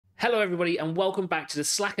Hello everybody and welcome back to the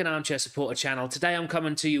Slack and Armchair Supporter channel. Today I'm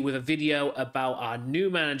coming to you with a video about our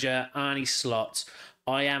new manager, Arnie Slot.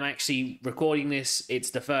 I am actually recording this.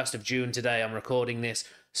 It's the 1st of June today I'm recording this.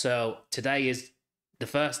 So today is the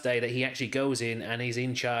first day that he actually goes in and he's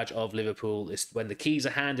in charge of Liverpool. It's when the keys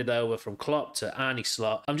are handed over from Klopp to Arnie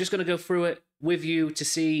Slot. I'm just going to go through it with you to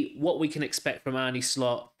see what we can expect from Arnie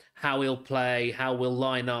Slot, how he'll play, how we'll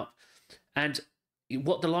line up, and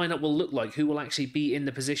what the lineup will look like, who will actually be in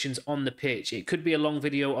the positions on the pitch. It could be a long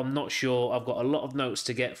video, I'm not sure. I've got a lot of notes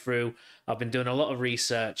to get through. I've been doing a lot of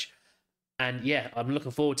research. And yeah, I'm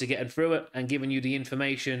looking forward to getting through it and giving you the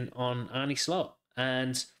information on Arnie Slot.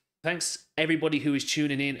 And thanks everybody who is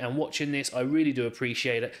tuning in and watching this. I really do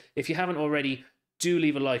appreciate it. If you haven't already, do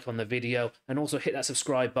leave a like on the video and also hit that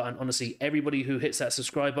subscribe button. Honestly, everybody who hits that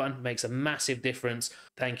subscribe button makes a massive difference.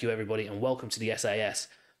 Thank you everybody and welcome to the SAS.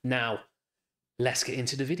 Now, let's get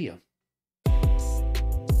into the video.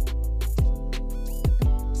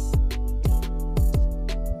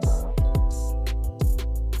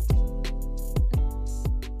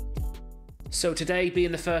 So today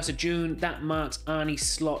being the 1st of June, that marks Arnie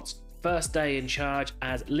Slot's first day in charge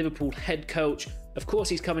as Liverpool head coach. Of course,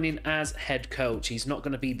 he's coming in as head coach. He's not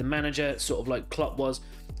going to be the manager, sort of like Klopp was.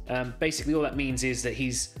 Basically, all that means is that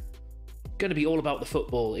he's going to be all about the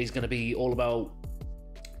football. He's going to be all about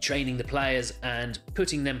training the players and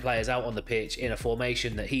putting them players out on the pitch in a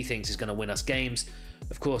formation that he thinks is going to win us games.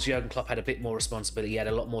 Of course, Jurgen Klopp had a bit more responsibility. He had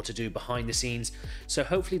a lot more to do behind the scenes. So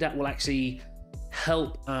hopefully that will actually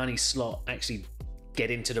help Arnie Slot actually get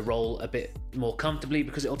into the role a bit more comfortably,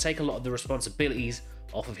 because it'll take a lot of the responsibilities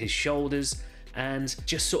off of his shoulders and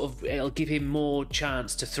just sort of, it'll give him more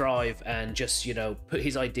chance to thrive and just, you know, put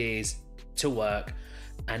his ideas to work,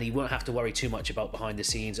 and he won't have to worry too much about behind the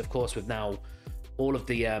scenes. Of course, with now all of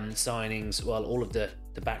the signings, well, all of the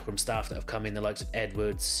backroom staff that have come in, the likes of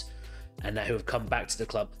Edwards and who have come back to the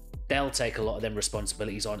club, they'll take a lot of them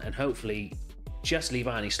responsibilities on and hopefully just leave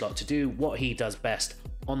Arnie Slot to do what he does best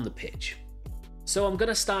on the pitch. So I'm going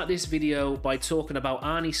to start this video by talking about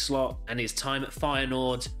Arnie Slot and his time at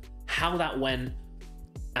Feyenoord, how that went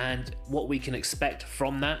and what we can expect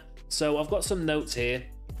from that. So I've got some notes here.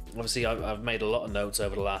 Obviously I've made a lot of notes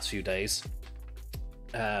over the last few days.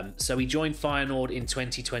 So he joined Feyenoord in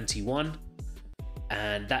 2021,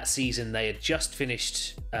 and that season they had just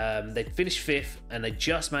finished, they'd finished 5th and they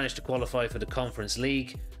just managed to qualify for the Conference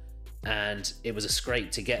League, and it was a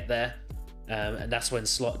scrape to get there, and that's when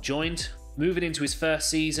Slot joined. Moving into his first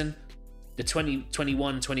season, the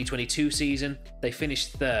 2021-2022 season, they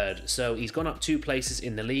finished 3rd, so he's gone up 2 places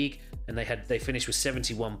in the league, and they finished with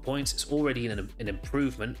 71 points. It's already an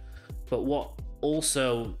improvement, but what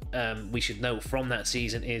also we should note from that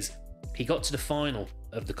season is he got to the final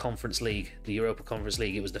of the Conference League, the Europa Conference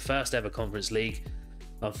League. It was the first ever Conference League.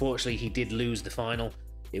 Unfortunately, he did lose the final.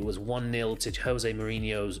 It was 1-0 to Jose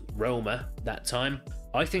Mourinho's Roma that time.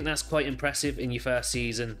 I think that's quite impressive in your first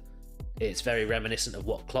season. It's very reminiscent of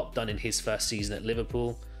what Klopp done in his first season at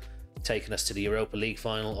Liverpool, taking us to the Europa League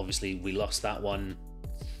final. Obviously, we lost that one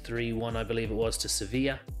 3-1, I believe it was, to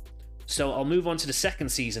Sevilla. So I'll move on to the second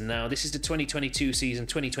season now. This is the 2022 season,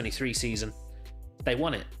 2023 season. They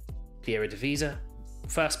won it. The Eredivisie,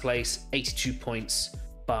 first place, 82 points,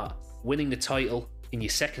 but winning the title in your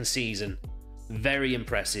second season, very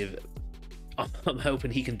impressive. I'm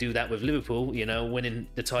hoping he can do that with Liverpool, you know, winning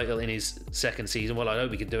the title in his second season. Well, I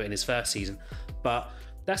hope he can do it in his first season, but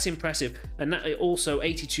that's impressive. And that also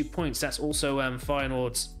 82 points, that's also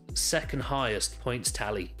Feyenoord's second highest points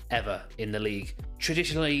tally ever in the league.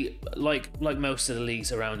 Traditionally, like most of the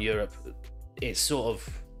leagues around Europe, it's sort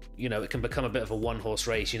of, you know, it can become a bit of a one-horse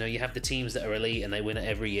race. You know, you have the teams that are elite and they win it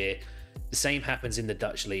every year. The same happens in the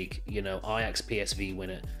Dutch league. You know, Ajax, PSV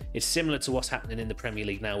win it. It's similar to what's happening in the Premier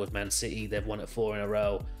League now with Man City. They've won it 4 in a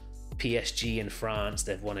row. PSG in France,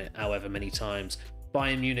 they've won it however many times.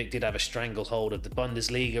 Bayern Munich did have a stranglehold of the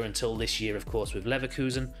Bundesliga until this year, of course, with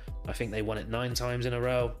Leverkusen. I think they won it 9 times in a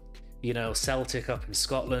row. You know, Celtic up in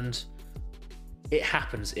Scotland. It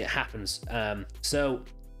happens, it happens. So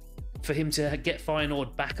for him to get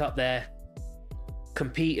Feyenoord back up there,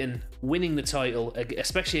 competing, winning the title,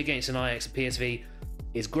 especially against an Ajax and PSV,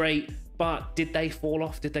 is great. But did they fall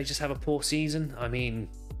off? Did they just have a poor season? I mean,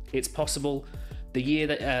 it's possible. The year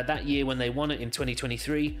that year when they won it in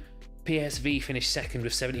 2023, PSV finished 2nd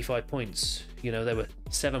with 75 points. You know, they were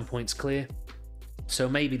 7 points clear. So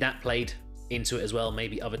maybe that played into it as well.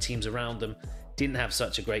 Maybe other teams around them didn't have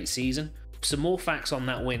such a great season. Some more facts on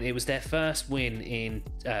that win. It was their first win in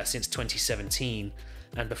since 2017,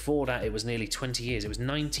 and before that it was nearly 20 years. It was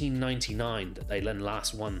 1999 that they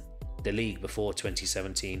last won the league before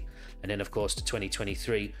 2017, and then of course to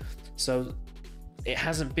 2023. So it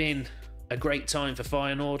hasn't been a great time for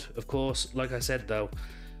Feyenoord, of course. Like I said though,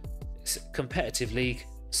 it's a competitive league,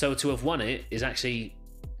 so to have won it is actually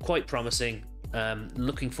quite promising.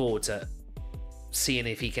 Looking forward to seeing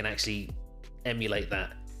if he can actually emulate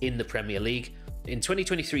that in the Premier League. In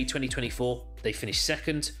 2023-2024 they finished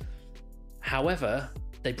second. However,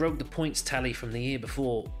 they broke the points tally from the year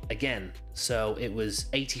before again, so it was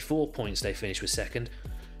 84 points they finished with second,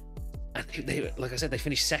 and they, like I said, they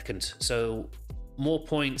finished second, so more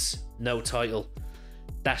points, no title.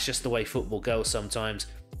 That's just the way football goes sometimes.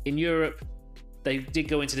 In Europe, they did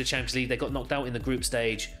go into the Champions League. They got knocked out in the group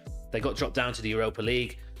stage. They got dropped down to the Europa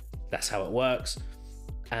League. That's how it works.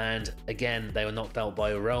 And again, they were knocked out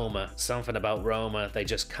by Roma. Something about Roma, they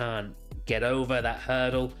just can't get over that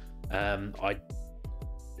hurdle.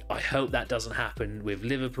 I hope that doesn't happen with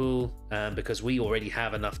Liverpool, because we already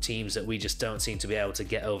have enough teams that we just don't seem to be able to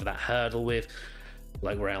get over that hurdle with,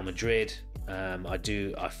 like Real Madrid.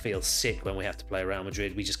 I feel sick when we have to play Real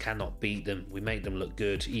Madrid. We just cannot beat them. We make them look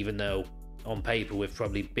good, even though on paper we've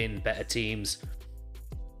probably been better teams,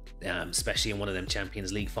 especially in one of them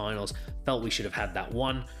Champions League finals. Felt we should have had that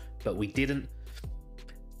one, but we didn't.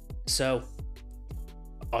 So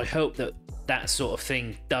I hope that that sort of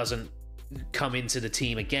thing doesn't come into the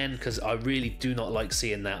team again, because I really do not like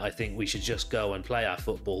seeing that. I think we should just go and play our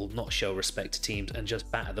football, not show respect to teams, and just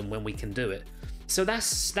batter them when we can do it. So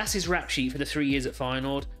that's his rap sheet for the 3 years at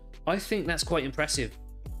Feyenoord. I think that's quite impressive.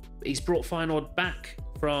 He's brought Feyenoord back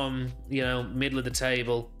from, middle of the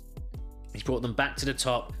table. He's brought them back to the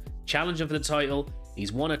top, challenged them for the title.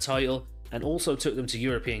 He's won a title and also took them to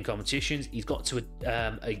European competitions. He's got to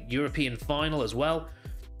a European final as well.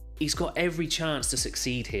 He's got every chance to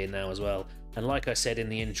succeed here now as well. And like I said in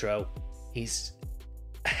the intro, he's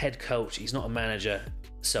a head coach. He's not a manager.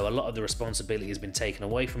 So a lot of the responsibility has been taken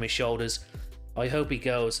away from his shoulders. I hope he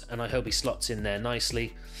goes, and I hope he slots in there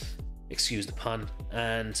nicely. Excuse the pun.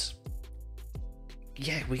 And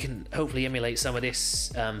yeah, we can hopefully emulate some of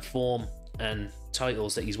this form and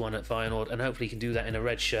titles that he's won at Feyenoord, and hopefully he can do that in a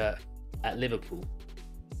red shirt at Liverpool.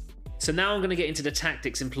 So now I'm going to get into the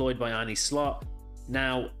tactics employed by Arne Slot.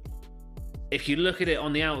 Now, if you look at it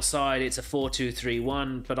on the outside, it's a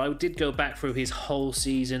 4-2-3-1, but I did go back through his whole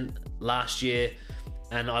season last year,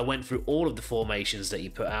 and I went through all of the formations that he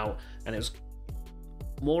put out, and it was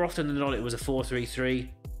more often than not it was a 4-3-3.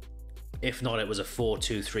 If not, it was a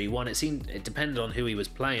 4-2-3-1. It depended on who he was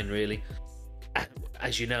playing, really.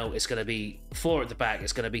 As you know, it's going to be 4 at the back,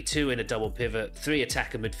 it's going to be 2 in a double pivot, 3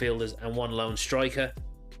 attacking midfielders and 1 lone striker.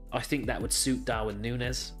 I think that would suit Darwin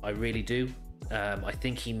Núñez, I really do. I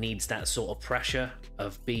think he needs that sort of pressure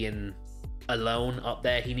of being alone up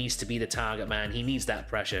there. He needs to be the target man. He needs that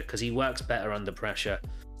pressure because he works better under pressure.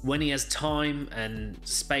 When he has time and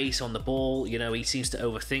space on the ball, he seems to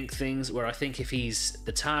overthink things, where I think if he's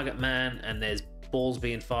the target man and there's balls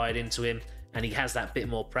being fired into him and he has that bit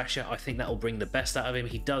more pressure, I think that will bring the best out of him.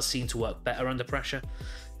 He does seem to work better under pressure.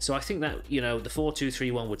 So I think that, the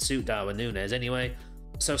 4-2-3-1 would suit Darwin Núñez anyway.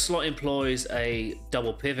 So Slot employs a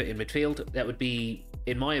double pivot in midfield. That would be,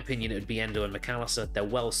 in my opinion, it would be Endo and McAllister. They're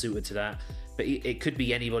well suited to that. But it could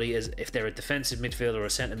be anybody, as if they're a defensive midfielder or a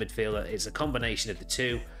centre midfielder. It's a combination of the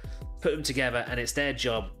two. Put them together, and it's their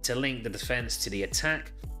job to link the defence to the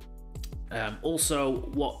attack. Also,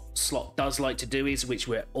 what Slot does like to do is, which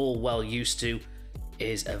we're all well used to,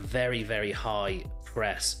 is a very, very high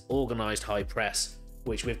press, organised high press,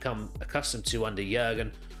 which we've come accustomed to under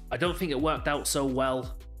Jurgen. I don't think it worked out so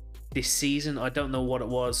well this season. I don't know what it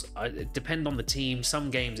was. It depends on the team.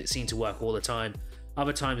 Some games it seemed to work all the time.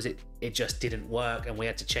 Other times it just didn't work and we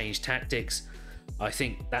had to change tactics. I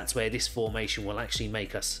think that's where this formation will actually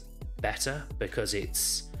make us better, because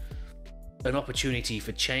it's an opportunity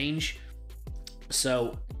for change.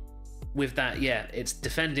 So with that, yeah, it's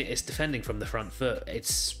defending from the front foot.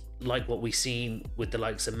 It's like what we've seen with the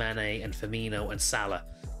likes of Mane and Firmino and Salah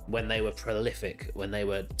when they were prolific, when they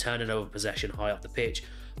were turning over possession high up the pitch.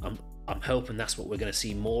 I'm hoping that's what we're going to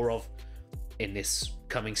see more of in this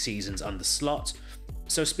coming seasons under Slot.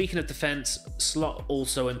 So speaking of defence, Slot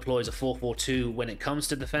also employs a 4-4-2 when it comes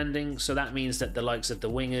to defending. So that means that the likes of the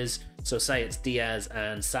wingers, so say it's Diaz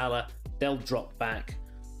and Salah, they'll drop back.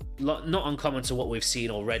 Not uncommon to what we've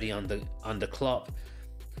seen already under Klopp,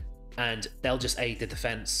 and they'll just aid the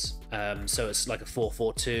defence. So it's like a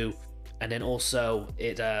 4-4-2, and then also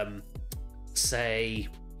it say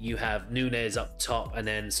you have Núñez up top and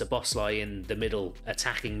then Szoboszlai in the middle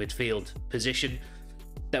attacking midfield position.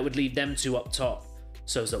 That would leave them two up top,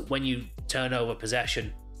 so that when you turn over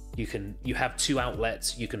possession, you have 2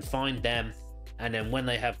 outlets, you can find them, and then when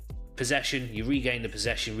they have possession, you regain the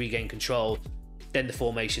possession, regain control, then the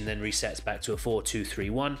formation then resets back to a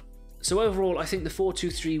 4-2-3-1. So overall, I think the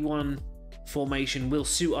 4-2-3-1 formation will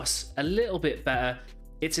suit us a little bit better.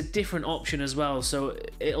 It's a different option as well, so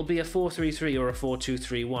it'll be a 4-3-3 or a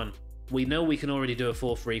 4-2-3-1. We know we can already do a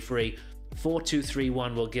 4-3-3.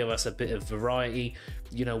 4-2-3-1 will give us a bit of variety,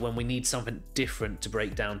 you know, when we need something different to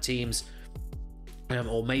break down teams.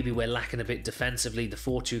 Or maybe we're lacking a bit defensively. The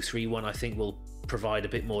 4-2-3-1, I think, will provide a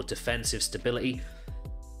bit more defensive stability,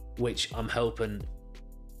 which I'm hoping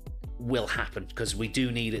will happen, because we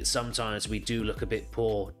do need it. Sometimes we do look a bit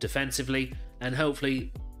poor defensively, and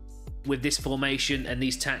hopefully with this formation and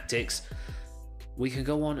these tactics we can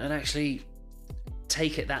go on and actually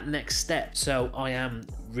take it that next step. So I am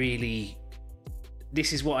really,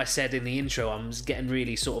 this is what I said in the intro, I'm getting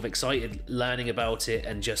really sort of excited learning about it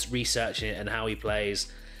and just researching it and how he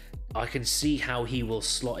plays. I can see how he will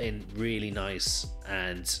slot in really nice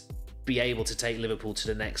and be able to take Liverpool to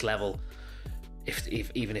the next level,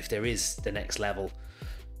 even if there is the next level.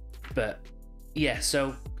 But yeah,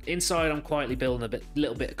 so inside I'm quietly building a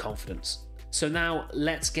little bit of confidence. So now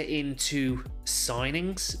let's get into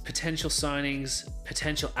signings,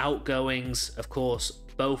 potential outgoings. Of course,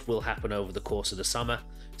 both will happen over the course of the summer.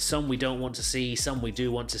 Some we don't want to see, some we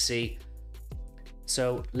do want to see.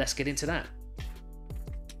 So let's get into that.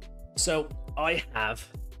 So I have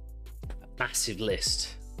a massive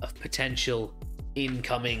list of potential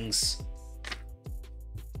incomings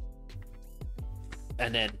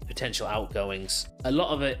and then potential outgoings. A lot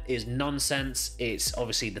of it is nonsense. It's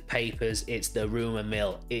obviously the papers, it's the rumor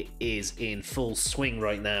mill. It is in full swing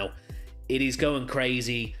right now. It is going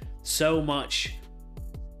crazy. So much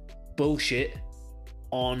bullshit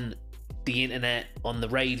on the internet, on the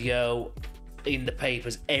radio, in the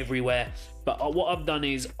papers, everywhere. But what I've done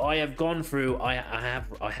is I have gone through, I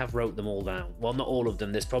have wrote them all down. Well, not all of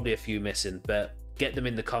them, there's probably a few missing, but get them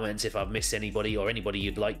in the comments if I've missed anybody or anybody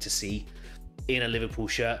you'd like to see in a Liverpool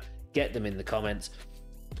shirt. Get them in the comments.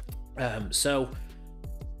 So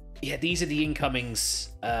yeah, these are the incomings.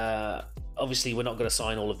 Obviously we're not going to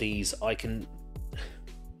sign all of these.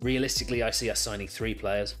 Realistically, I see us signing 3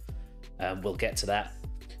 players. We'll get to that.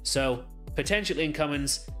 So potential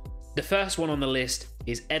incomings, the first one on the list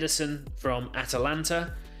is Ederson from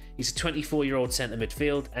Atalanta. He's a 24-year-old centre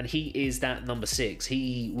midfield, and he is that number 6.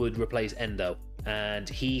 He would replace Endo, and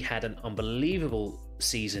he had an unbelievable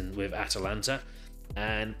season with Atalanta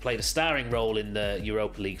and played a starring role in the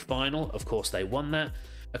Europa League final. Of course, they won that.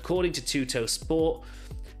 According to Tutto Sport,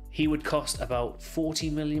 he would cost about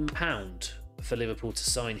 £40 million for Liverpool to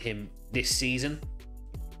sign him this season.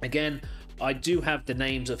 Again, I do have the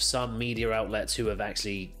names of some media outlets who have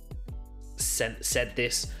actually said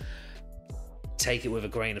this. Take it with a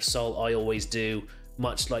grain of salt. I always do.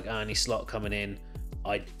 Much like Arnie Slot coming in,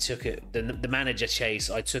 I took it, the manager chase,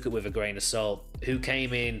 I took it with a grain of salt. Who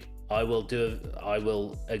came in, I will believe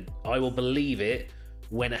it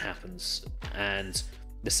when it happens. And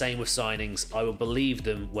the same with signings. I will believe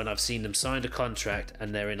them when I've seen them sign a contract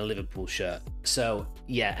and they're in a Liverpool shirt. So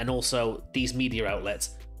yeah, and also these media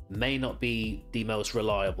outlets may not be the most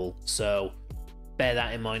reliable, so bear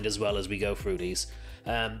that in mind as well as we go through these.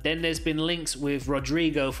 Then there's been links with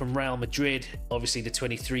Rodrigo from Real Madrid, obviously the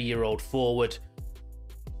 23-year-old forward.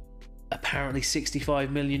 Apparently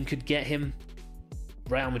 65 million could get him.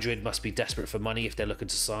 Real Madrid must be desperate for money if they're looking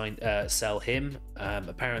to sell him.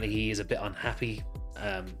 Apparently he is a bit unhappy.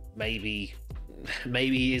 Maybe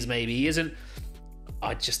he is, maybe he isn't.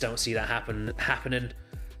 I just don't see that happening.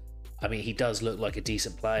 I mean, he does look like a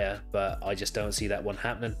decent player, but I just don't see that one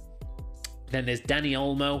happening. Then there's Dani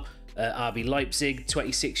Olmo, RB Leipzig,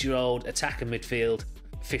 26-year-old attacker midfield,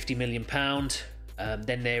 £50 million.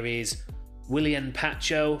 Then there is Willian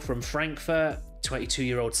Pacho from Frankfurt,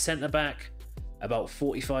 22-year-old centre-back. About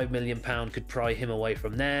 £45 million could pry him away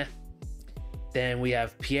from there. Then we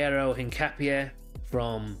have Piero Hincapié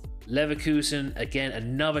from Leverkusen, again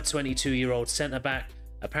another 22-year-old centre-back.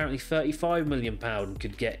 Apparently £35 million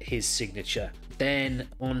could get his signature. Then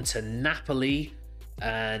on to Napoli,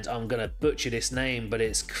 and I'm going to butcher this name, but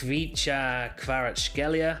it's Kvicha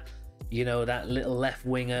Kvaratskhelia. You know, that little left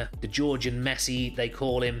winger, the Georgian Messi, they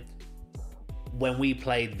call him. When we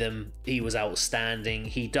played them, he was outstanding.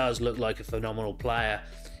 He does look like a phenomenal player.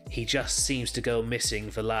 He just seems to go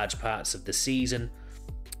missing for large parts of the season.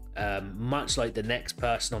 Much like the next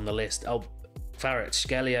person on the list,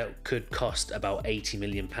 Kvaratskhelia could cost about £80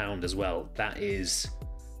 million as well. That's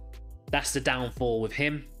the downfall with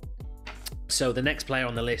him. So the next player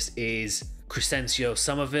on the list is Crescencio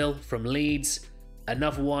Somerville from Leeds.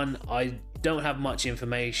 Another one, I don't have much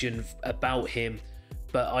information about him,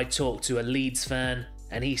 but I talked to a Leeds fan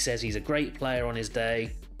and he says he's a great player on his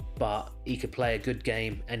day, but he could play a good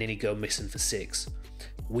game and then he'd go missing for 6.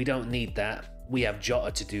 We don't need that. We have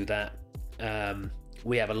Jota to do that.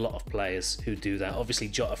 We have a lot of players who do that. Obviously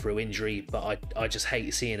Jota through injury, but I just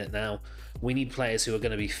hate seeing it now. We need players who are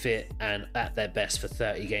going to be fit and at their best for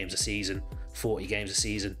 30 games a season, 40 games a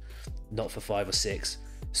season, not for 5 or 6.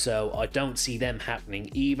 So I don't see them happening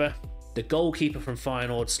either. The goalkeeper from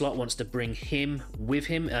Feyenoord, Slot wants to bring him with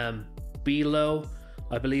him. Bilo,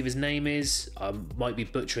 I believe his name is. I might be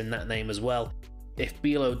butchering that name as well. If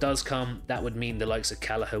Bilo does come, that would mean the likes of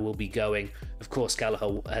Kelleher will be going. Of course,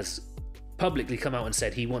 Kelleher has publicly come out and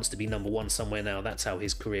said he wants to be number 1 somewhere now. That's how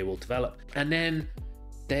his career will develop. And then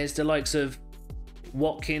there's the likes of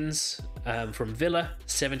Watkins from Villa,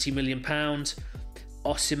 £70 million.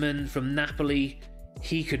 Osimhen from Napoli,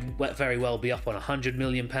 he could very well be up on £100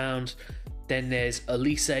 million. Then there's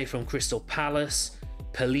Elise from Crystal Palace,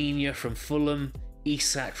 Palhinha from Fulham,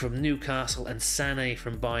 Isak from Newcastle, and Sané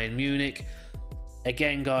from Bayern Munich.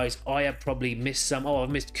 Again, guys, I have probably missed some. Oh, I've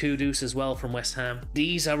missed Kudus as well from West Ham.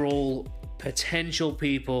 These are all potential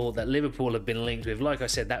people that Liverpool have been linked with. Like I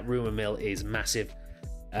said, that rumour mill is massive.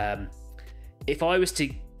 If I was to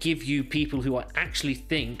give you people who I actually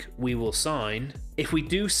think we will sign, if we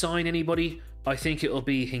do sign anybody, I think it'll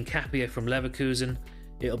be Hincapie from Leverkusen,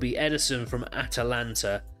 it'll be Ederson from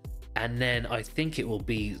Atalanta, and then I think it will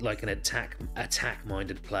be like an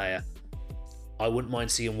attack-minded player. I wouldn't mind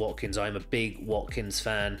seeing Watkins. I'm a big Watkins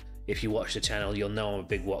fan. If you watch the channel, you'll know I'm a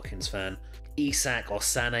big Watkins fan. Isak or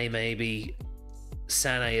Sané maybe.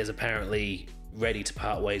 Sané is apparently ready to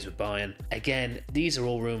part ways with Bayern. Again, these are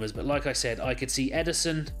all rumours, but like I said, I could see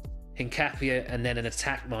Ederson, Hincapie, and then an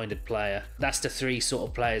attack-minded player. That's the 3 sort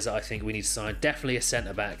of players that I think we need to sign. Definitely a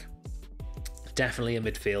centre-back, definitely a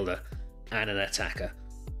midfielder, and an attacker.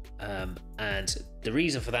 And the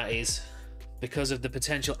reason for that is because of the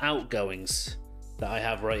potential outgoings that I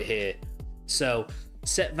have right here. So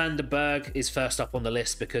Sepp van der Berg is first up on the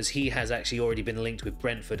list because he has actually already been linked with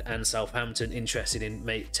Brentford and Southampton, interested in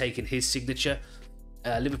taking his signature.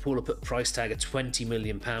 Liverpool have put a price tag of £20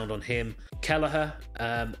 million on him. Kelleher,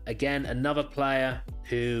 again, another player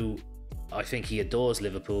who I think he adores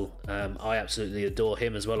Liverpool. I absolutely adore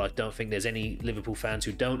him as well. I don't think there's any Liverpool fans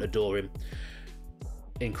who don't adore him.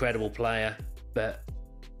 Incredible player, but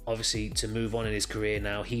obviously to move on in his career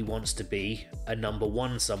now, he wants to be a number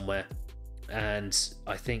 1 somewhere. And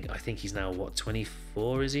I think he's now, what,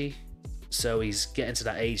 24, is he? So he's getting to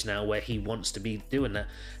that age now where he wants to be doing that,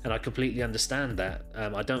 and I completely understand that.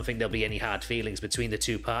 I don't think there'll be any hard feelings between the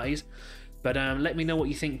 2 parties, but let me know what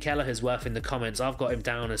you think Kelleher's worth in the comments. I've got him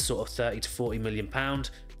down as sort of 30 to 40 million pound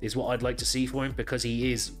is what I'd like to see for him, because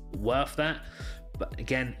he is worth that. But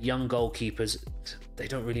again, young goalkeepers, they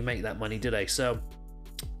don't really make that money, do they? So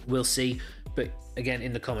we'll see. But again,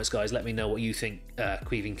 in the comments, guys, let me know what you think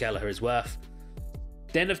Caoimhín Kelleher is worth.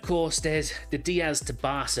 Then, of course, there's the Diaz to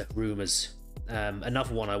Barca rumours.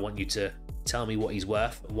 Another one I want you to tell me what he's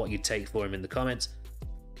worth and what you'd take for him in the comments.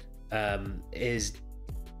 His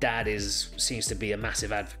dad seems to be a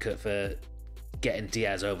massive advocate for getting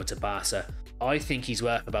Diaz over to Barca. I think he's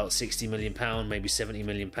worth about £60 million, maybe £70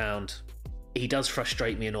 million. He does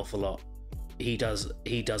frustrate me an awful lot. He does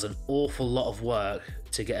an awful lot of work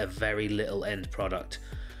to get a very little end product,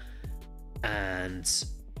 and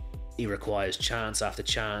he requires chance after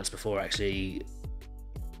chance before actually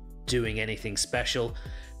doing anything special.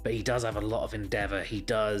 But he does have a lot of endeavour. He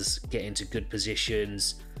does get into good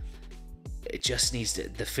positions. It just needs to,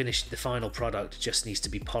 the final product just needs to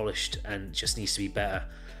be polished and just needs to be better.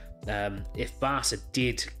 If Barca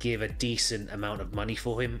did give a decent amount of money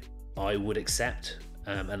for him, I would accept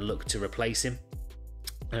and look to replace him.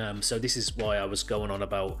 So this is why I was going on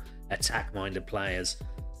about attack-minded players.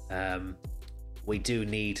 We do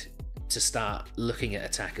need to start looking at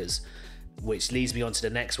attackers, which leads me on to the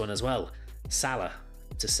next one as well. Salah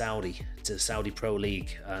to Saudi Pro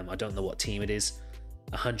League. I don't know what team it is.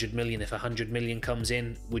 100 million. If 100 million comes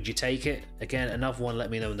in, would you take it? Again, another one, let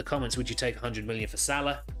me know in the comments. Would you take 100 million for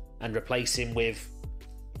Salah and replace him with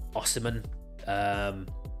Osimhen,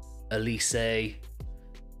 Elise,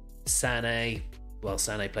 Sané? Well,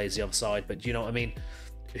 Sané plays the other side, but do you know what I mean?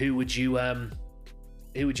 Who would you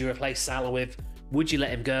replace Salah with? Would you let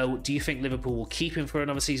him go? Do you think Liverpool will keep him for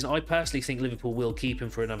another season? I personally think Liverpool will keep him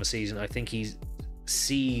for another season. I think he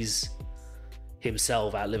sees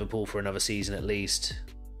himself at Liverpool for another season at least.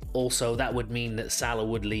 Also, that would mean that Salah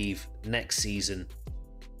would leave next season,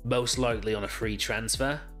 most likely on a free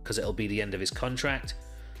transfer, because it'll be the end of his contract.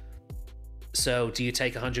 So do you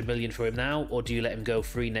take 100 million for him now, or do you let him go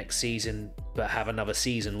free next season but have another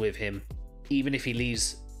season with him? Even if he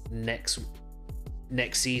leaves next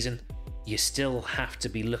next season, you still have to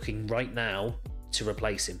be looking right now to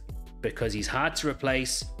replace him, because he's hard to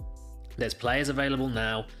replace. There's players available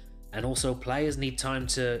now, and also players need time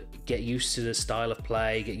to get used to the style of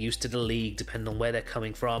play, get used to the league, depending on where they're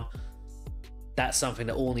coming from. That's something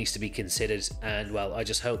that all needs to be considered, and well, I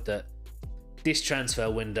just hope that this transfer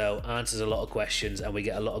window answers a lot of questions and we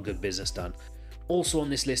get a lot of good business done. Also on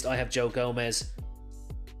this list, I have Joe Gomez,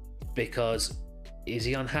 because is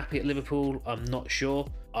he unhappy at Liverpool? I'm not sure.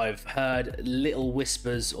 I've heard little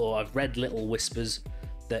whispers, or I've read little whispers,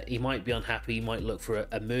 that he might be unhappy, he might look for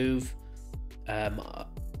a move.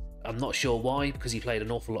 I'm not sure why, because he played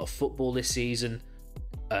an awful lot of football this season.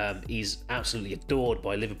 He's absolutely adored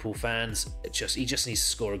by Liverpool fans. He just needs to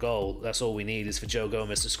score a goal. That's all we need, is for Joe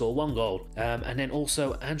Gomez to score one goal. And then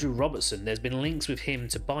also Andrew Robertson. There's been links with him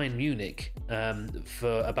to Bayern Munich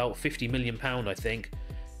for about £50 million, I think.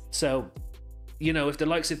 So, you know, if the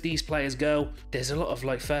likes of these players go, there's a lot of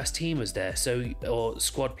like first teamers there, or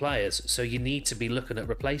squad players. So you need to be looking at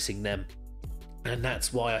replacing them. And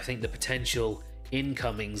that's why I think the potential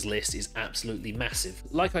incomings list is absolutely massive.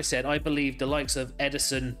 Like I said, I believe the likes of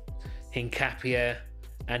Ederson, Hincapie,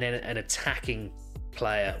 and then an attacking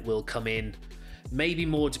player will come in. Maybe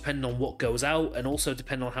more depending on what goes out, and also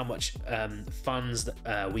depending on how much funds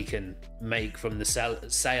we can make from the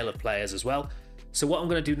sale of players as well. So what I'm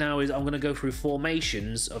going to do now is I'm going to go through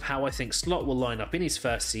formations of how I think Slot will line up in his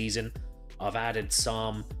first season. I've added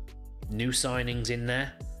some new signings in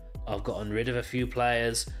there. I've gotten rid of a few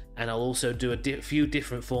players, and I'll also do a few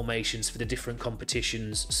different formations for the different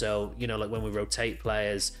competitions. So, you know, like when we rotate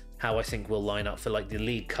players, how I think we'll line up for like the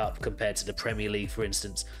League Cup compared to the Premier League, for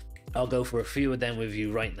instance. I'll go for a few of them with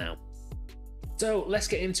you right now. So let's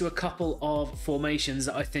get into a couple of formations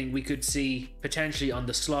that I think we could see potentially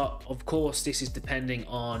under Slot. Of course, this is depending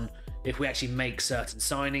on if we actually make certain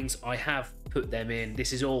signings. I have put them in.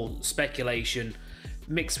 This is all speculation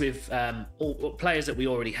mixed with all players that we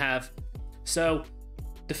already have. So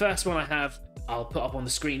the first one I have, I'll put up on the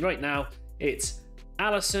screen right now. It's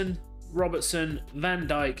Alisson, Robertson, Van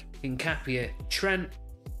Dijk, Hincapie, Trent.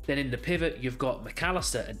 Then in the pivot, you've got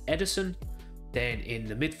McAllister and Ederson. Then in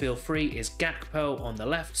the midfield three is Gakpo on the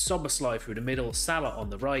left, Szoboszlai through the middle, Salah on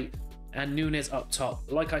the right, and Nunes up top.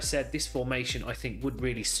 Like I said, this formation I think would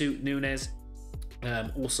really suit Nunes.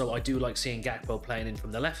 Also, I do like seeing Gakpo playing in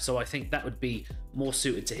from the left, so I think that would be more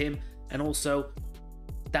suited to him. And also,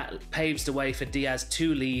 that paves the way for Diaz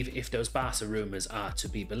to leave if those Barca rumours are to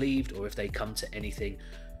be believed, or if they come to anything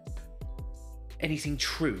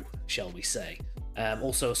true, shall we say.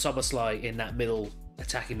 Also, Szoboszlai in that middle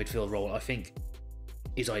attacking midfield role, I think,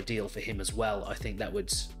 is ideal for him as well. I think that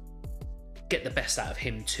would get the best out of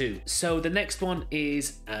him too. So the next one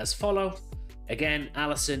is as follow. Again,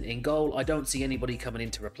 Alisson in goal. I don't see anybody coming in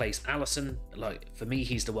to replace Alisson. Like, for me,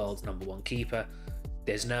 he's the world's #1 keeper.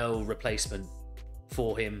 There's no replacement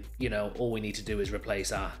for him. You know, all we need to do is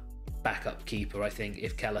replace our backup keeper, I think,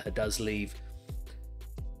 if Kelleher does leave.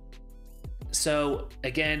 So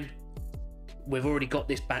again, we've already got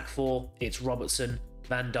this back four. It's Robertson,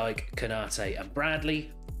 Van Dijk, Konate and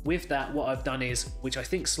Bradley. With that, what I've done is, which I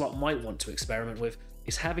think Slot might want to experiment with,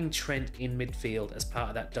 is having Trent in midfield as part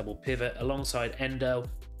of that double pivot alongside Endo.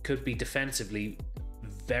 Could be defensively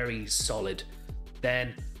very solid.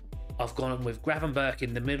 Then I've gone with Gravenberch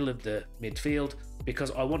in the middle of the midfield because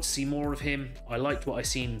I want to see more of him. I liked what I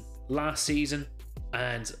seen last season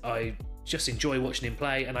and I just enjoy watching him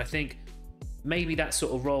play, and I think maybe that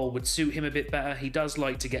sort of role would suit him a bit better. He does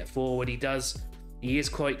like to get forward. He is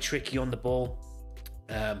quite tricky on the ball.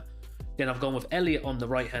 Then I've gone with Elliott on the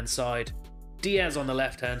right-hand side, Diaz on the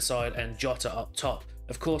left-hand side, and Jota up top.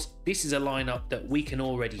 Of course, this is a lineup that we can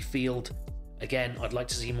already field. Again, I'd like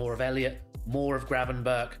to see more of Elliott, more of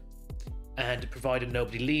Gravenberch, and provided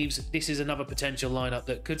nobody leaves, this is another potential lineup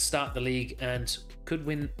that could start the league and could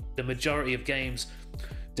win the majority of games.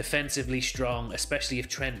 Defensively strong, especially if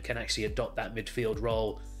Trent can actually adopt that midfield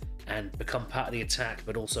role and become part of the attack,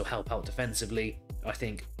 but also help out defensively. I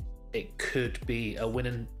think it could be a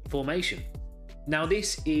winning formation. Now,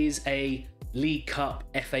 this is a League Cup,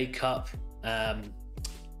 FA Cup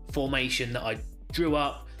formation that I drew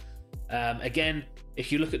up. Again,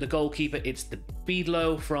 if you look at the goalkeeper, it's the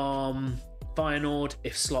Beadlow from Feyenoord.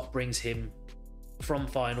 If Slot brings him from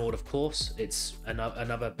Feyenoord, of course, it's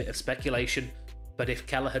another bit of speculation. But if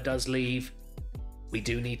Kelleher does leave, we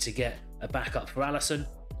do need to get a backup for Alisson.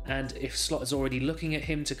 And if Slot is already looking at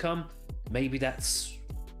him to come, maybe that's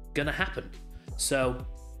going to happen. So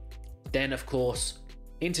then, of course,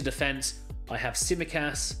 into defence, I have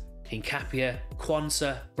Tsimikas, Hincapie,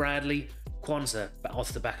 Quansah, Bradley. Quansah,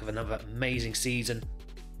 off the back of another amazing season.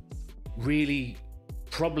 Really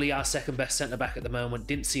Probably our second best centre-back at the moment.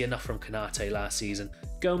 Didn't see enough from Konate last season.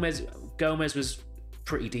 Gomez was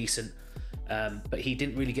pretty decent, but he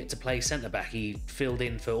didn't really get to play centre-back. He filled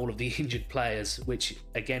in for all of the injured players, which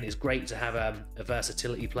again is great to have a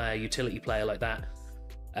versatility player, utility player like that.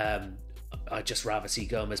 I'd just rather see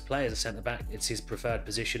Gomez play as a centre-back. It's his preferred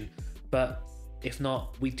position. But if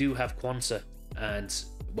not, we do have Quansah, and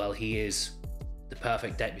well, he is the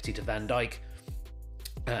perfect deputy to Van Dijk.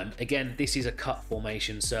 Again, this is a cut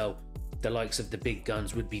formation, so the likes of the big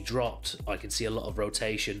guns would be dropped. I can see a lot of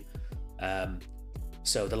rotation.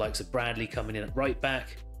 So the likes of Bradley coming in at right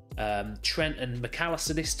back, Trent and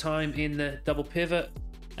McAllister this time in the double pivot,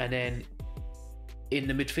 and then in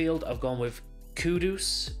the midfield I've gone with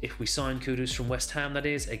Kudus, if we sign Kudus from West Ham, that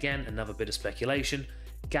is. Again, another bit of speculation.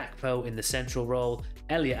 Gakpo in the central role,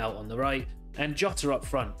 Elliott out on the right, and Jota up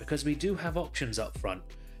front, because we do have options up front.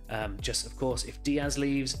 Just, of course, if Diaz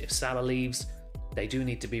leaves, if Salah leaves, they do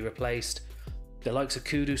need to be replaced. The likes of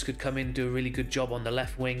Kudus could come in and do a really good job on the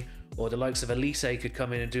left wing, or the likes of Elise could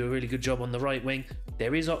come in and do a really good job on the right wing.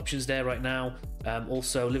 There is options there right now.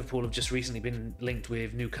 Also, Liverpool have just recently been linked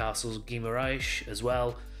with Newcastle's Guimaraes as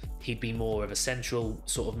well. He'd be more of a central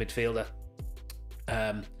sort of midfielder.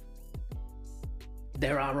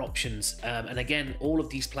 There are options, and again, all of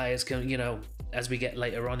these players can, you know, as we get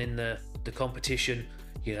later on in the competition,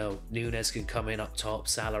 you know, Nunes can come in up top,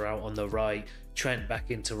 Salah out on the right, Trent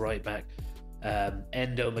back into right back,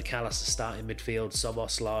 Endo, McAllister starting midfield,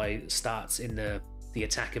 Szoboszlai starts in the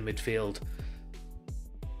attacking midfield.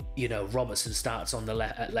 You know, Robertson starts on the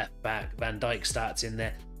at left back, Van Dijk starts in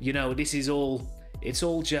there. You know, this is all, it's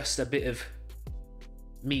all just a bit of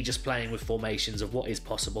me just playing with formations of what is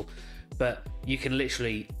possible. But you can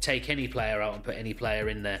literally take any player out and put any player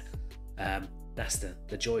in there. That's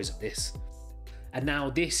the joys of this. And now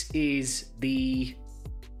this is the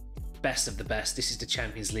best of the best. This is the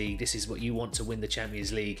Champions League. This is what you want to win the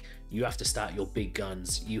Champions League. You have to start your big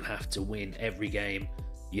guns. You have to win every game.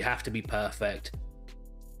 You have to be perfect.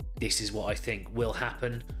 This is what I think will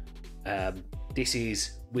happen. This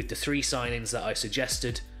is with the three signings that I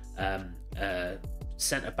suggested.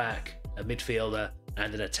 Centre-back, a midfielder,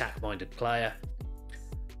 and an attack-minded player.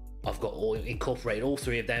 I've got incorporated all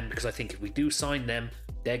three of them, because I think if we do sign them,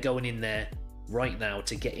 they're going in there right now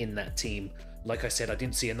to get in that team. Like I said, I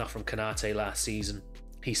didn't see enough from Konate last season.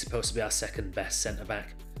 He's supposed to be our second best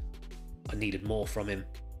centre-back. I needed more from him.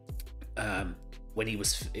 When he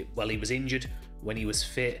was injured. When he was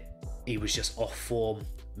fit, he was just off form.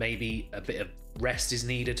 Maybe a bit of rest is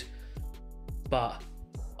needed. But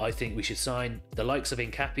I think we should sign the likes of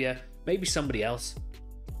Nkapia, maybe somebody else,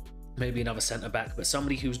 maybe another centre-back, but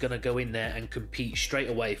somebody who's going to go in there and compete straight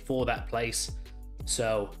away for that place.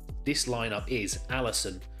 So this lineup is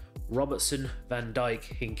Alisson, Robertson, Van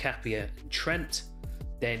Dijk, Nkapia, and Trent.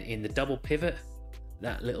 Then in the double pivot,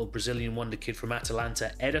 that little Brazilian wonder kid from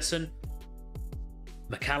Atalanta, Ederson,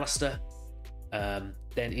 McAllister.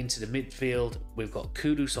 Then into the midfield, we've got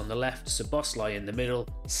Kudus on the left, Szoboszlai in the middle,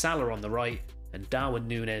 Salah on the right, and Darwin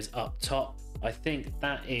Núñez up top. I think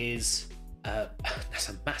that is that's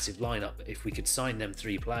a massive lineup. If we could sign them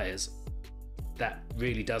three players, that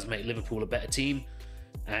really does make Liverpool a better team.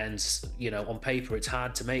 And you know, on paper, it's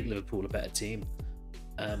hard to make Liverpool a better team,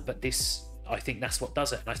 but this, I think that's what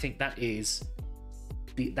does it. And I think that's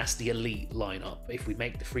the elite lineup. If we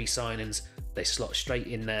make the three signings, they slot straight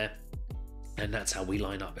in there, and that's how we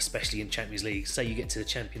line up, especially in Champions League. Say you get to the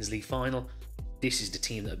Champions League final, this is the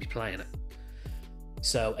team that will be playing it.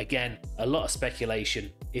 So again, a lot of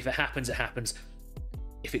speculation. If it happens, it happens.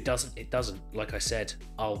 If it doesn't, it doesn't. Like I said,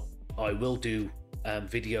 I will do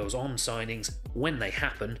videos on signings when they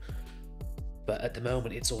happen, but at the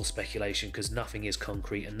moment it's all speculation because nothing is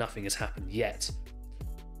concrete and nothing has happened yet.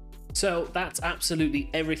 So that's absolutely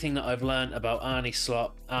everything that I've learned about Arne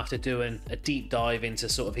Slot after doing a deep dive into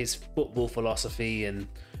sort of his football philosophy and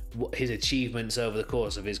his achievements over the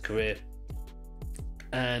course of his career.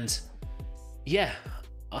 And yeah,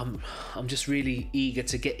 I'm just really eager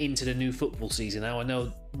to get into the new football season now. I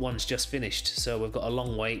know one's just finished, so we've got a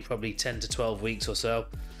long wait, probably 10 to 12 weeks or so.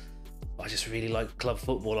 I just really like club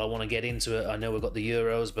football. I want to get into it. I know we've got the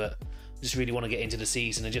Euros, but I just really want to get into the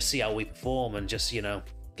season and just see how we perform and just, you know,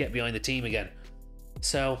 get behind the team again.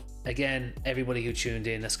 So again, everybody who tuned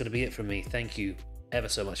in, that's going to be it from me. Thank you ever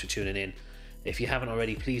so much for tuning in. If you haven't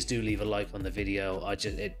already, please do leave a like on the video.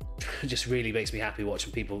 It just really makes me happy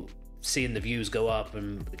watching people, seeing the views go up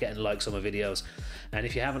and getting likes on my videos. And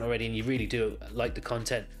if you haven't already and you really do like the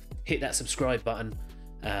content, hit that subscribe button.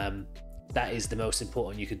 That is the most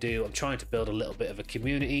important you could do. I'm trying to build a little bit of a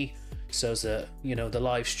community so that, you know, the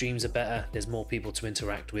live streams are better, there's more people to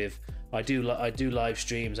interact with. I do live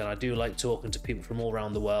streams, and I do like talking to people from all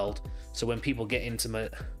around the world. So when people get into my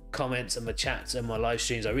comments and my chats and my live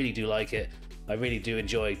streams, I really do like it. I really do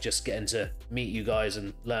enjoy just getting to meet you guys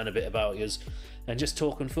and learn a bit about yous, and just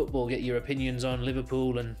talking football, get your opinions on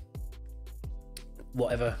Liverpool and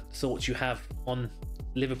whatever thoughts you have on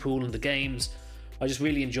Liverpool and the games. I just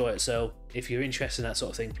really enjoy it. So if you're interested in that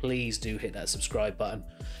sort of thing, please do hit that subscribe button.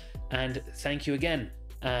 And thank you again.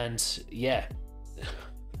 And yeah,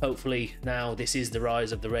 hopefully now this is the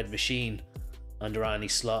rise of the Red Machine under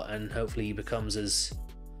Arnie Slot, and hopefully he becomes as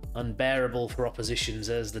unbearable for oppositions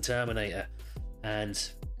as the Terminator. And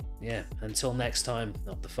yeah, until next time,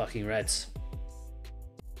 not the fucking Reds.